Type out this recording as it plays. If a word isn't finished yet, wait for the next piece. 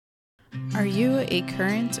Are you a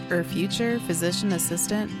current or future physician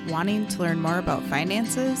assistant wanting to learn more about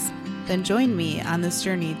finances? Then join me on this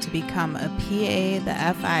journey to become a PA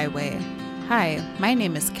the FI way. Hi, my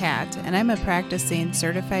name is Kat, and I'm a practicing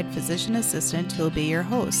certified physician assistant who will be your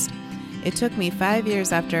host. It took me 5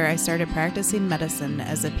 years after I started practicing medicine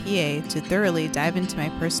as a PA to thoroughly dive into my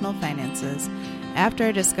personal finances after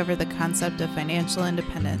I discovered the concept of financial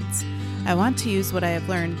independence. I want to use what I have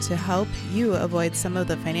learned to help you avoid some of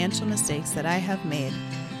the financial mistakes that I have made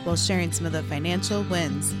while sharing some of the financial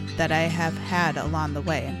wins that I have had along the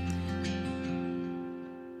way.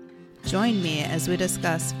 Join me as we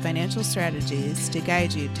discuss financial strategies to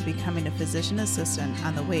guide you to becoming a physician assistant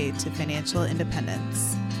on the way to financial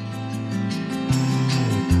independence.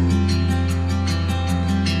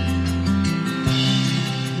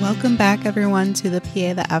 Welcome back, everyone, to the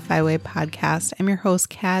PA the FI Way podcast. I'm your host,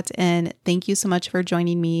 Kat, and thank you so much for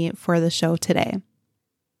joining me for the show today.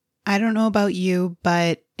 I don't know about you,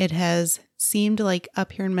 but it has seemed like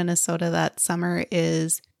up here in Minnesota that summer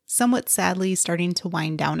is somewhat sadly starting to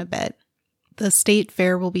wind down a bit. The state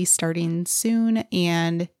fair will be starting soon,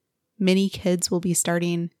 and many kids will be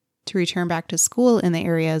starting to return back to school in the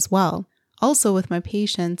area as well. Also, with my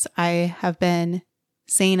patients, I have been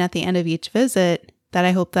saying at the end of each visit that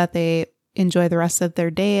I hope that they enjoy the rest of their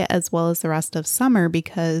day as well as the rest of summer,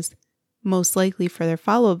 because most likely for their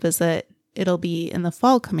follow-up visit, it'll be in the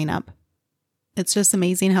fall coming up. It's just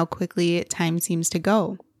amazing how quickly time seems to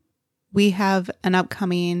go. We have an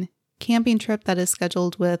upcoming camping trip that is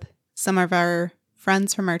scheduled with some of our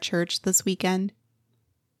friends from our church this weekend,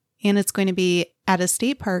 and it's going to be at a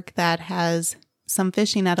state park that has some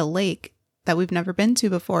fishing at a lake that we've never been to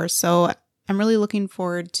before. So I'm really looking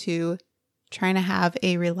forward to trying to have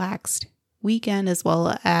a relaxed weekend as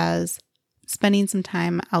well as spending some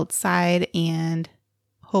time outside and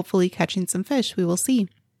hopefully catching some fish. We will see.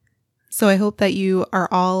 So I hope that you are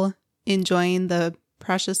all enjoying the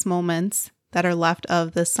precious moments that are left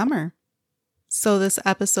of this summer. So this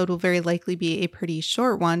episode will very likely be a pretty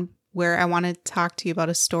short one where I want to talk to you about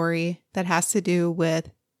a story that has to do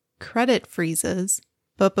with credit freezes.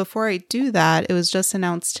 But before I do that, it was just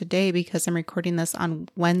announced today, because I'm recording this on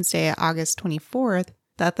Wednesday, August 24th,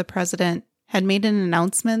 that the president had made an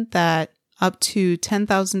announcement that up to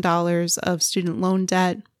 $10,000 of student loan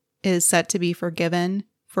debt is set to be forgiven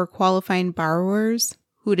for qualifying borrowers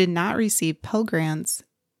who did not receive Pell Grants,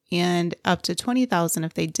 and up to $20,000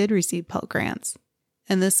 if they did receive Pell Grants.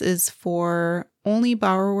 And this is for only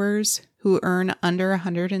borrowers who earn under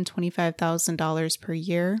 $125,000 per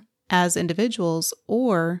year as individuals,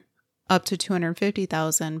 or up to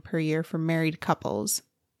 $250,000 per year for married couples.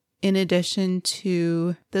 In addition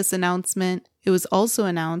to this announcement, it was also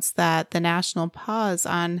announced that the national pause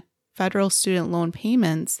on federal student loan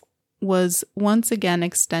payments was once again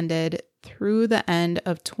extended through the end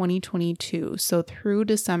of 2022, so through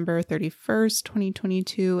December 31st,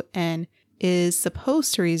 2022, and is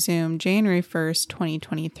supposed to resume January 1st,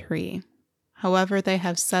 2023. However, they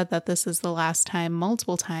have said that this is the last time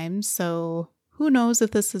multiple times, so who knows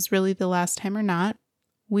if this is really the last time or not.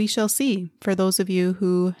 We shall see for those of you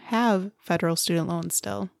who have federal student loans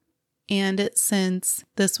still. And since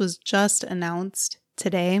this was just announced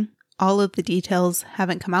today, all of the details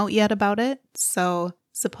haven't come out yet about it, so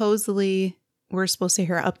supposedly we're supposed to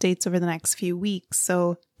hear updates over the next few weeks.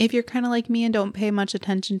 So if you're kind of like me and don't pay much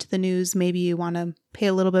attention to the news, maybe you want to pay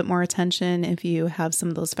a little bit more attention if you have some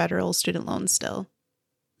of those federal student loans still.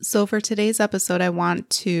 So for today's episode, I want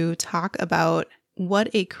to talk about what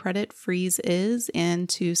a credit freeze is, and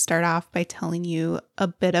to start off by telling you a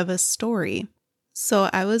bit of a story. So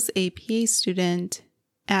I was a PA student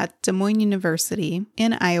at Des Moines University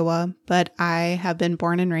in Iowa, but I have been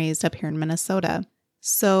born and raised up here in Minnesota.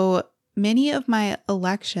 So many of my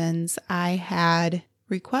elections I had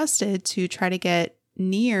requested to try to get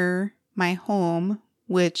near my home,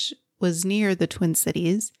 which was near the Twin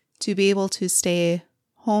Cities, to be able to stay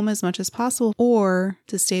home as much as possible, or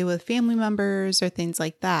to stay with family members or things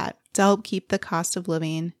like that, to help keep the cost of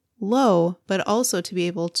living low, but also to be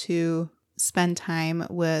able to spend time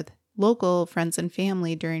with local friends and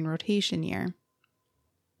family during rotation year.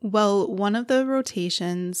 Well, one of the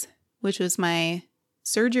rotations, which was my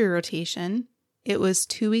surgery rotation, it was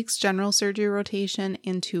 2 weeks general surgery rotation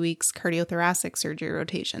and 2 weeks cardiothoracic surgery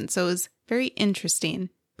rotation. So it was very interesting,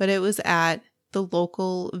 but it was at the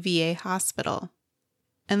local VA hospital.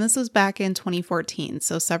 And this was back in 2014,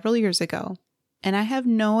 so several years ago. And I have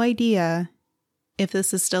no idea if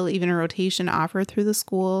this is still even a rotation offered through the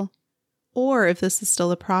school, or if this is still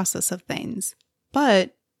the process of things.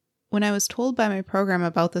 But when I was told by my program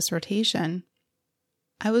about this rotation,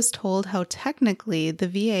 I was told how technically the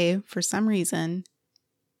VA, for some reason,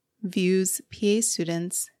 views PA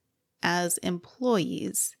students as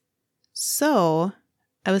employees. So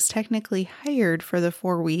I was technically hired for the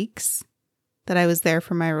 4 weeks that I was there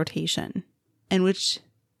for my rotation, in which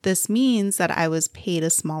this means that I was paid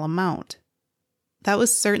a small amount. That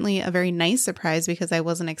was certainly a very nice surprise because I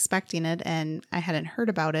wasn't expecting it and I hadn't heard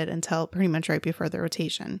about it until pretty much right before the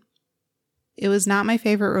rotation. It was not my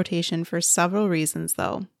favorite rotation for several reasons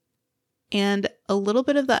though. And a little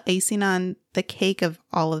bit of the icing on the cake of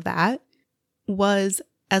all of that was,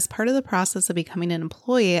 as part of the process of becoming an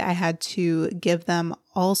employee, I had to give them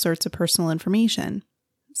all sorts of personal information,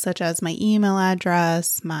 such as my email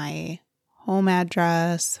address, my home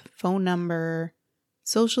address, phone number,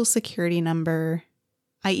 social security number.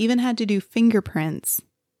 I even had to do fingerprints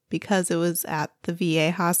because it was at the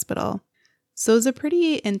VA hospital. So it was a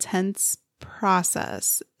pretty intense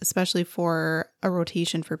process, especially for a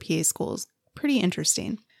rotation for PA schools. Pretty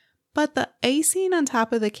interesting. But the icing on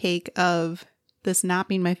top of the cake of this not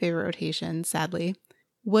being my favorite rotation, sadly,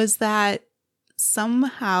 was that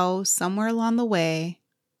somehow, somewhere along the way,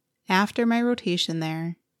 after my rotation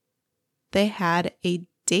there, they had a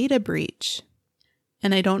data breach.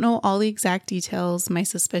 And I don't know all the exact details. My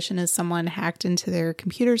suspicion is someone hacked into their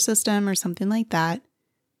computer system or something like that.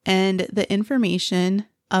 And the information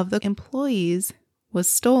of the employees was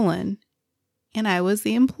stolen. And I was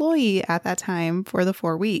the employee at that time for the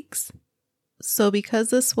 4 weeks. So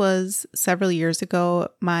because this was several years ago,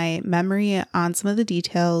 my memory on some of the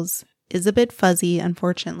details is a bit fuzzy,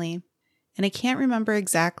 unfortunately. And I can't remember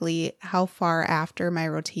exactly how far after my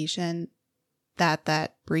rotation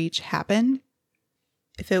that breach happened.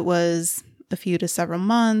 If it was a few to several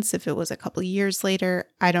months, if it was a couple of years later,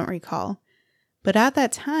 I don't recall. But at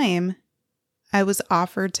that time, I was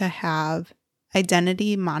offered to have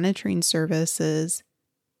identity monitoring services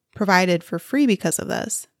provided for free because of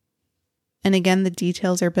this. And again, the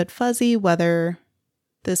details are a bit fuzzy, whether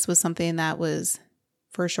this was something that was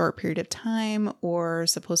for a short period of time or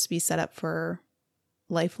supposed to be set up for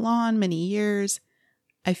lifelong, many years.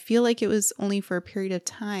 I feel like it was only for a period of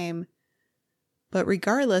time. But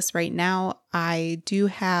regardless, right now, I do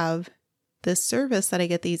have this service that I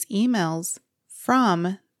get these emails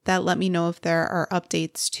from that let me know if there are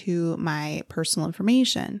updates to my personal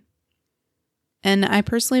information. And I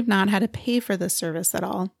personally have not had to pay for this service at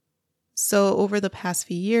all. So over the past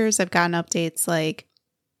few years, I've gotten updates like,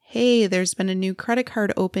 hey, there's been a new credit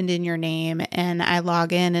card opened in your name, and I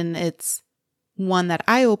log in and it's one that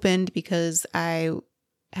I opened because I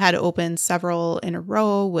had opened several in a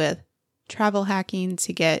row with travel hacking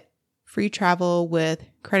to get free travel with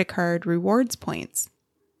credit card rewards points.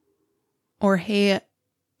 Or, hey,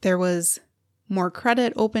 there was more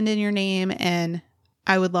credit opened in your name, and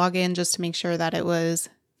I would log in just to make sure that it was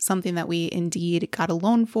something that we indeed got a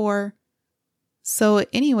loan for. So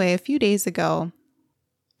anyway, a few days ago,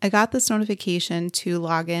 I got this notification to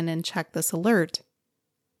log in and check this alert.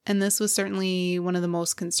 And this was certainly one of the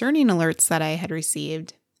most concerning alerts that I had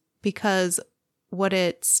received, because what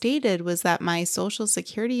it stated was that my social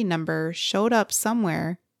security number showed up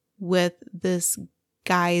somewhere with this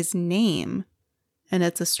guy's name. And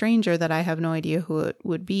it's a stranger that I have no idea who it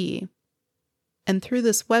would be. And through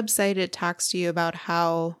this website, it talks to you about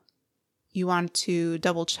how you want to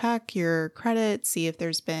double check your credit, see if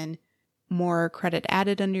there's been more credit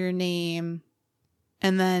added under your name.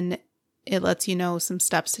 And then it lets you know some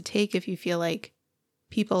steps to take if you feel like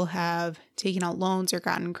people have taken out loans or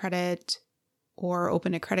gotten credit or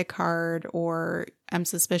opened a credit card, or I'm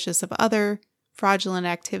suspicious of other fraudulent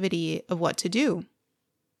activity, of what to do.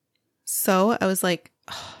 So I was like,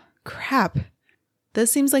 oh, crap,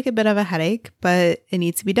 this seems like a bit of a headache, but it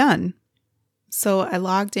needs to be done. So I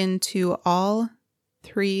logged into all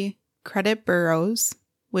 3 credit bureaus,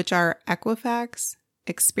 which are Equifax,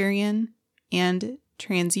 Experian, and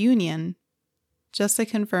TransUnion, just to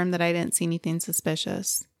confirm that I didn't see anything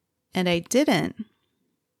suspicious. And I didn't.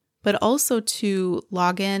 But also to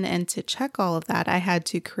log in and to check all of that, I had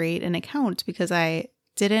to create an account because I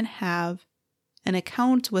didn't have an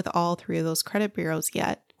account with all 3 of those credit bureaus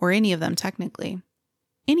yet, or any of them technically.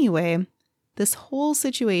 Anyway, this whole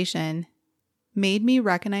situation made me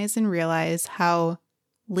recognize and realize how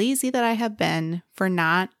lazy that I have been for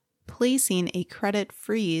not placing a credit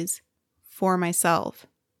freeze for myself.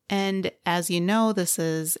 And as you know, this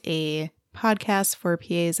is a podcast for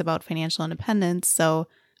PAs about financial independence, so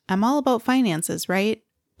I'm all about finances, right?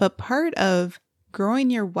 But part of growing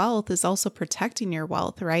your wealth is also protecting your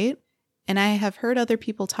wealth, right? And I have heard other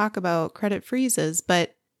people talk about credit freezes,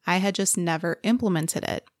 but I had just never implemented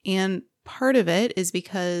it. And part of it is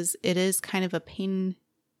because it is kind of a pain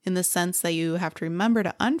in the sense that you have to remember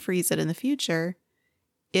to unfreeze it in the future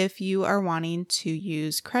if you are wanting to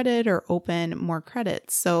use credit or open more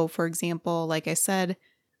credits. So for example, like I said,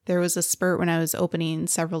 there was a spurt when I was opening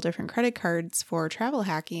several different credit cards for travel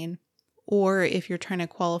hacking, or if you're trying to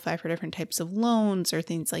qualify for different types of loans or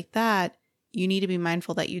things like that, you need to be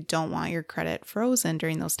mindful that you don't want your credit frozen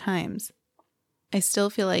during those times. I still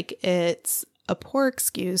feel like it's a poor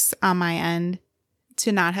excuse on my end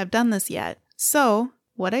to not have done this yet. So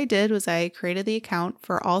what I did was I created the account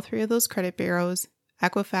for all three of those credit bureaus,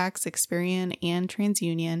 Equifax, Experian, and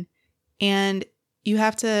TransUnion, and you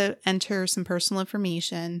have to enter some personal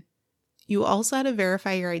information. You also had to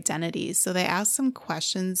verify your identity. So they asked some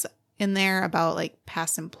questions in there about like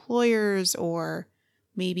past employers or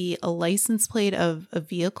maybe a license plate of a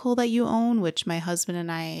vehicle that you own, which my husband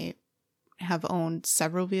and I have owned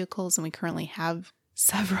several vehicles, and we currently have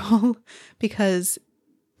several because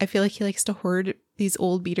I feel like he likes to hoard these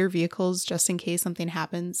old beater vehicles just in case something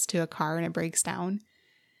happens to a car and it breaks down.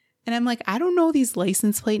 And I'm like, I don't know these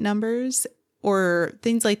license plate numbers or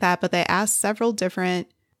things like that, but they asked several different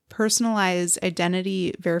personalized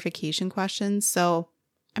identity verification questions. So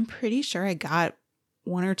I'm pretty sure I got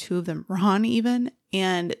one or two of them wrong even,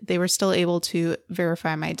 and they were still able to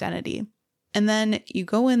verify my identity. And then you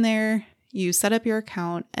go in there, you set up your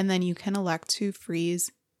account, and then you can elect to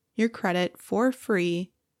freeze your credit for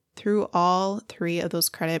free through all three of those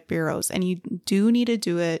credit bureaus. And you do need to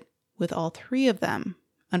do it with all three of them,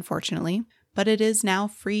 unfortunately, but it is now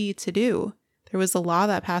free to do. There was a law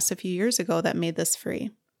that passed a few years ago that made this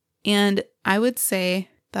free. And I would say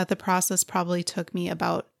that the process probably took me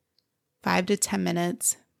about 5 to 10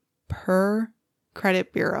 minutes per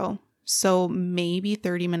credit bureau. So maybe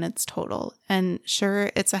 30 minutes total. And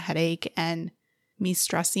sure, it's a headache and me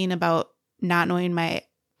stressing about not knowing my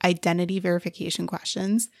identity verification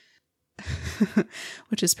questions,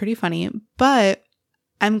 which is pretty funny. But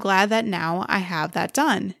I'm glad that now I have that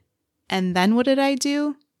done. And then what did I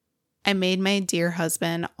do? I made my dear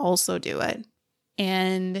husband also do it.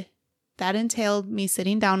 And that entailed me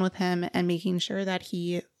sitting down with him and making sure that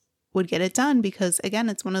he would get it done, because again,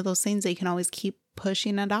 it's one of those things that you can always keep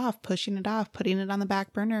pushing it off, putting it on the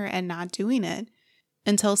back burner and not doing it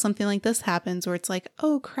until something like this happens where it's like,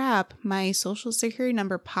 oh crap, my social security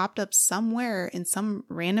number popped up somewhere in some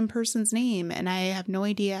random person's name and I have no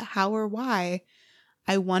idea how or why.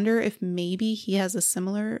 I wonder if maybe he has a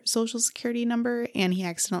similar social security number and he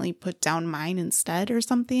accidentally put down mine instead or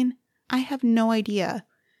something. I have no idea.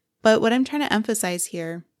 But what I'm trying to emphasize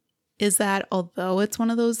here is that although it's one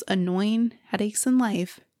of those annoying headaches in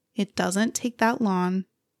life, it doesn't take that long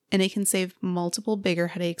and it can save multiple bigger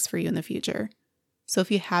headaches for you in the future. So if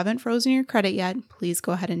you haven't frozen your credit yet, please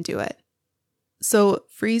go ahead and do it. So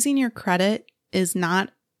freezing your credit is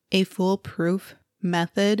not a foolproof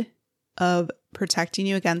method of protecting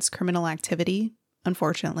you against criminal activity,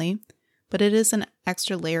 unfortunately, but it is an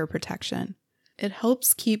extra layer of protection. It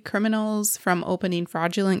helps keep criminals from opening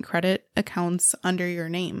fraudulent credit accounts under your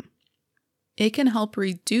name. It can help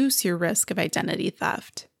reduce your risk of identity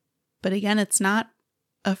theft. But again, it's not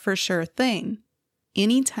a for sure thing.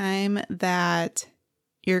 Anytime that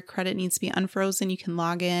your credit needs to be unfrozen, you can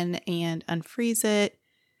log in and unfreeze it.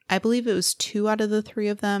 I believe it was 2 out of the 3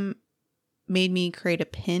 of them made me create a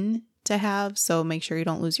PIN to have, so make sure you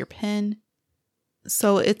don't lose your PIN.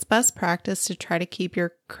 So it's best practice to try to keep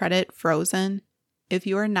your credit frozen if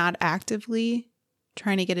you are not actively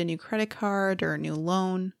trying to get a new credit card or a new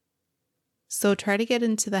loan. So try to get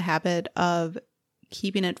into the habit of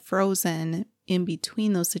keeping it frozen in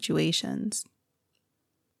between those situations.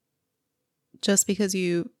 Just because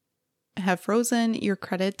you have frozen your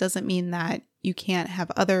credit doesn't mean that you can't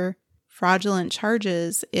have other fraudulent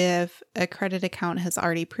charges if a credit account has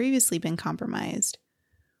already previously been compromised.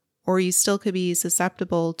 Or you still could be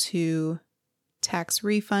susceptible to tax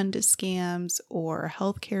refund scams or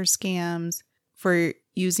healthcare scams for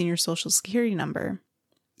using your social security number.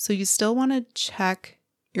 So you still want to check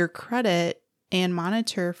your credit and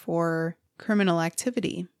monitor for criminal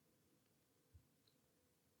activity.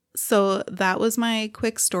 So that was my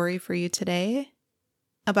quick story for you today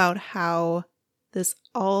about how this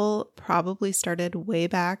all probably started way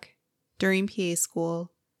back during PA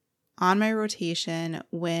school on my rotation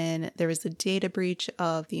when there was a data breach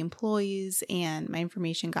of the employees and my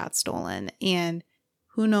information got stolen. And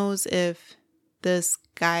who knows if this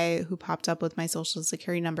guy who popped up with my social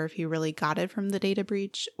security number, if he really got it from the data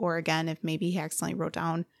breach, or again, if maybe he accidentally wrote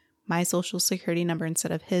down my social security number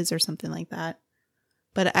instead of his or something like that.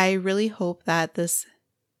 But I really hope that this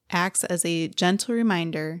acts as a gentle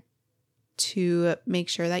reminder to make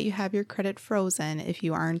sure that you have your credit frozen if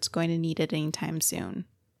you aren't going to need it anytime soon.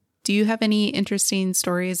 Do you have any interesting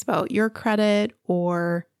stories about your credit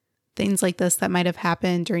or things like this that might have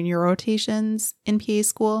happened during your rotations in PA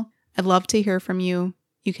school? I'd love to hear from you.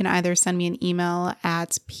 You can either send me an email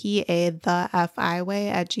at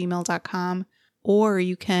pathefiway@gmail.com, or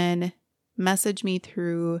you can message me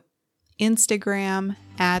through Instagram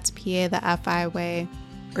at pathefiway,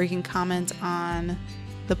 or you can comment on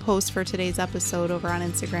the post for today's episode over on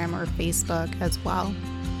Instagram or Facebook as well.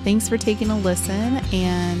 Thanks for taking a listen,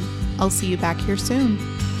 and I'll see you back here soon.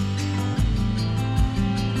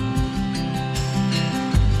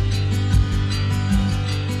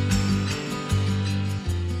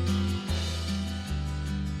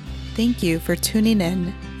 Thank you for tuning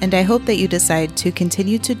in, and I hope that you decide to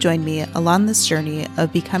continue to join me along this journey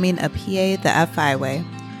of becoming a PA the FI way.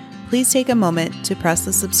 Please take a moment to press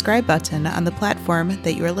the subscribe button on the platform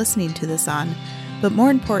that you are listening to this on, but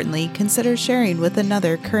more importantly, consider sharing with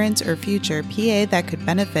another current or future PA that could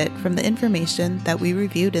benefit from the information that we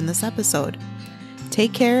reviewed in this episode.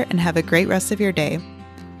 Take care and have a great rest of your day.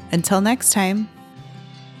 Until next time.